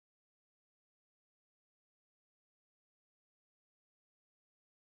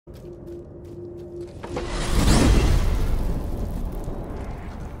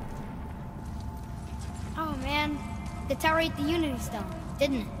Oh man, the tower ate the Unity Stone,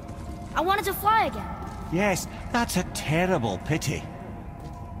 didn't it? I wanted to fly again. Yes, that's a terrible pity.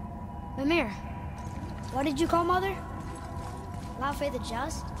 Mimir, what did you call Mother? Laufey the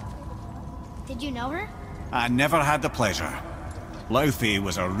Just? Did you know her? I never had the pleasure. Laufey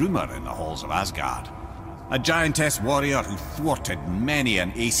was a rumour in the halls of Asgard. A giantess warrior who thwarted many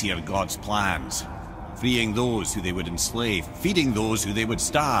an Aesir god's plans. Freeing those who they would enslave, feeding those who they would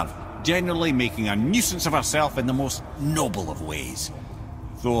starve, generally making a nuisance of herself in the most noble of ways.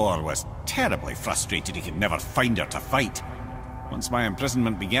 Thor was terribly frustrated he could never find her to fight. Once my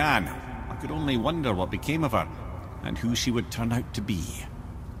imprisonment began, I could only wonder what became of her, and who she would turn out to be.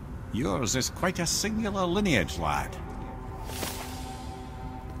 Yours is quite a singular lineage, lad.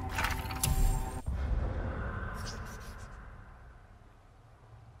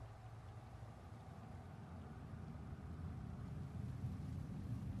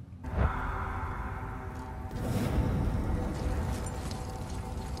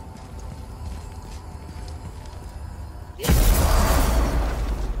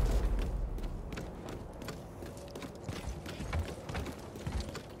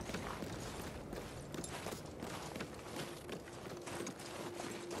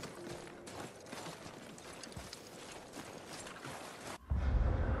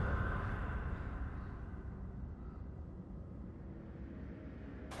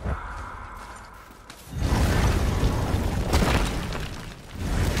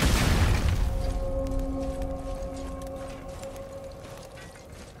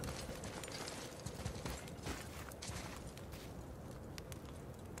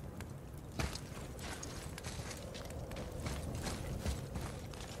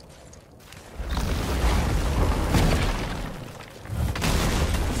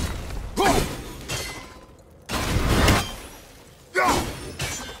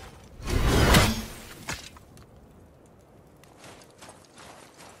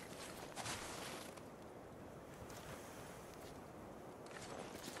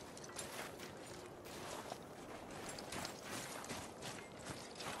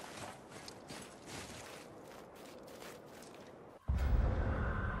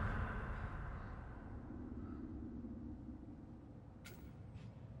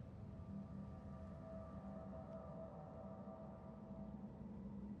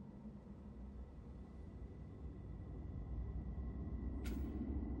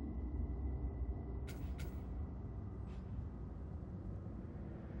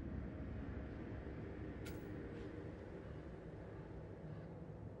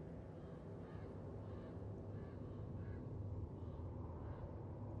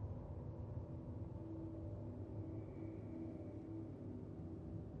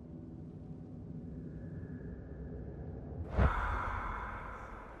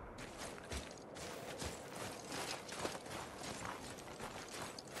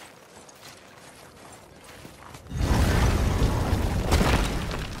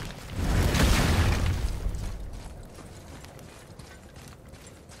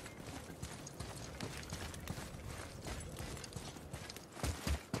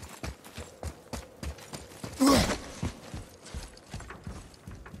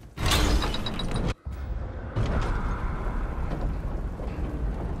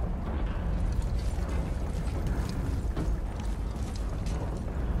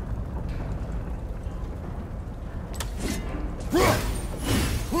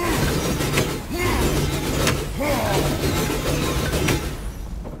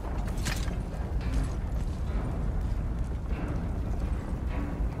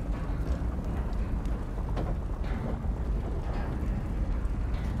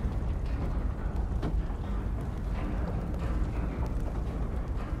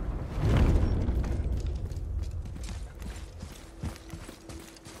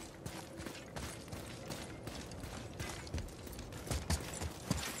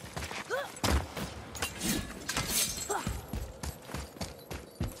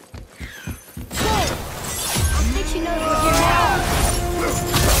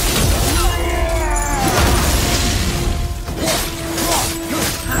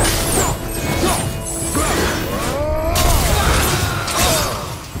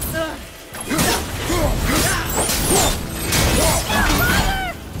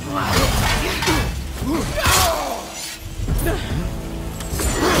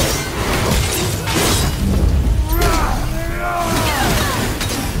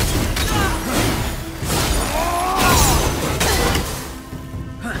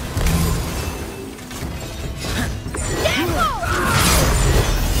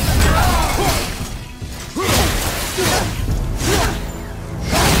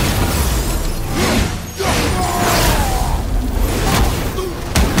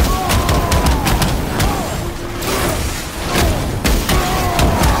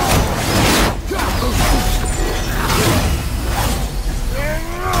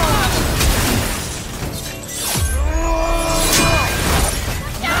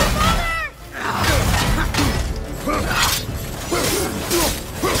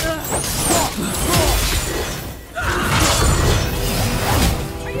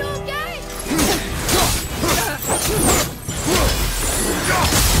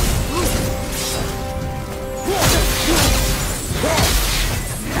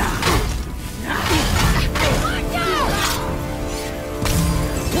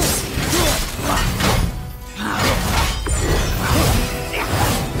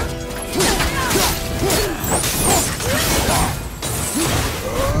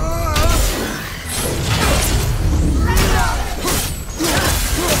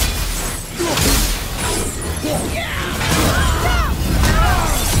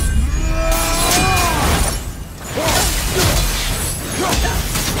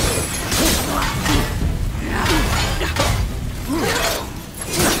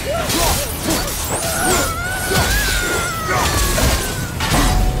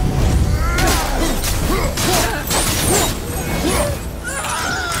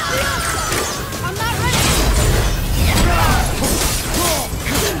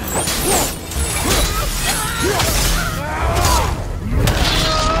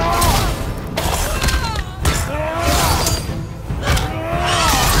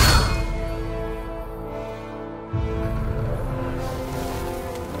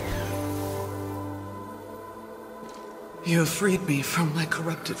 You have freed me from my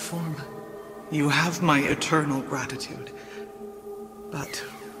corrupted form. You have my eternal gratitude. But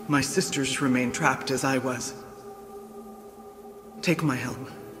my sisters remain trapped as I was. Take my helm.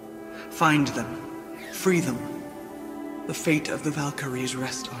 Find them. Free them. The fate of the Valkyries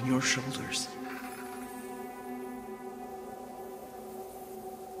rests on your shoulders.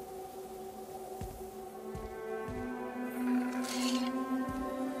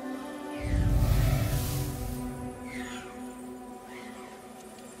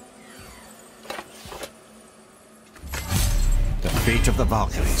 The fate of the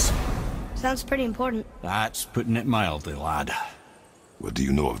Valkyries. Sounds pretty important. That's putting it mildly, lad. What do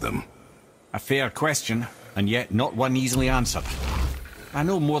you know of them? A fair question, and yet not one easily answered. I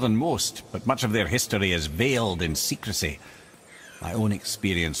know more than most, but much of their history is veiled in secrecy. My own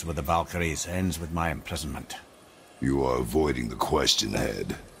experience with the Valkyries ends with my imprisonment. You are avoiding the question,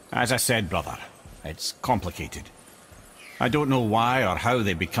 Head. As I said, brother, it's complicated. I don't know why or how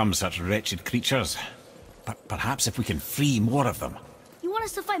they become such wretched creatures, but perhaps if we can free more of them. You want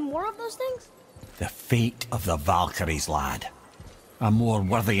us to fight more of those things? The fate of the Valkyries, lad. A more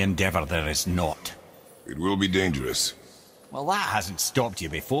worthy endeavor there is not. It will be dangerous. Well, that hasn't stopped you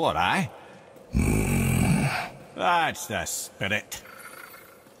before, eh? That's the spirit.